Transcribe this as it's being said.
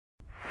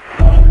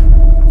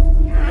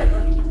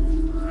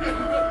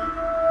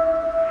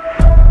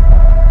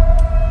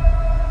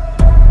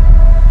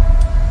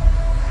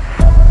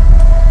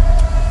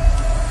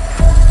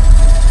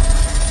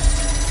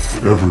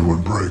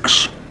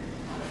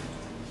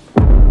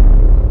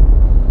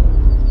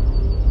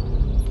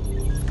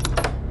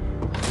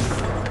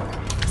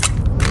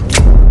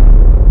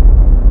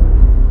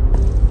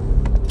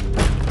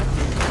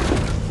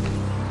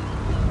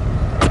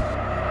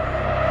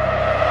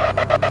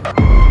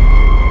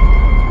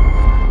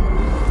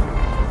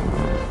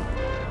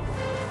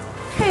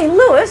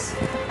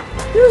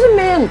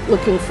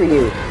looking for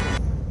you.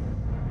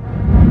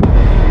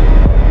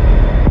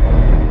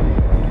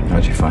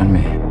 How'd you find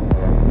me?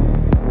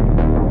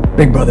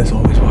 Big Brother's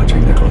always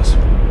watching, Nicholas.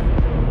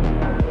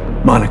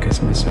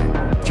 Monica's missing.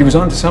 She was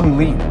onto some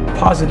lead,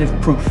 positive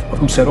proof of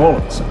who set all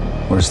of us up.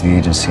 Where's the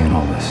agency in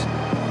all this?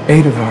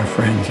 8 of our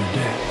friends are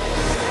dead.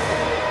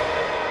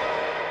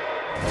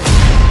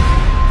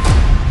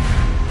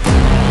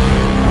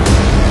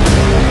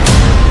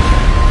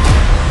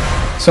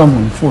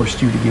 Someone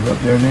forced you to give up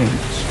their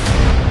names.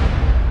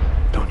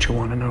 Don't you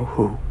want to know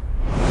who?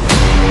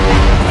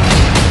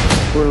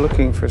 We're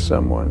looking for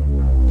someone.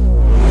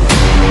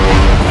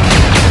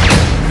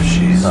 If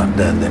she's not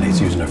dead, then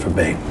he's using her for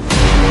bait.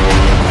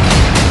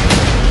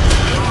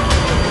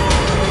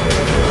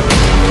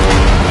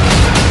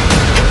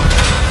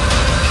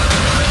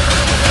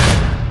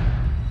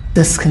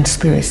 This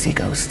conspiracy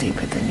goes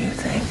deeper than you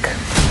think.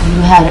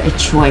 You had a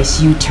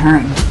choice. You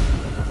turned.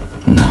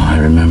 No, I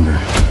remember.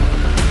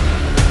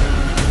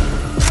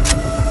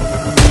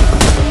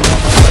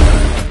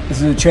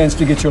 This is a chance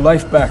to get your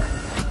life back.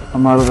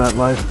 I'm out of that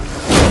life.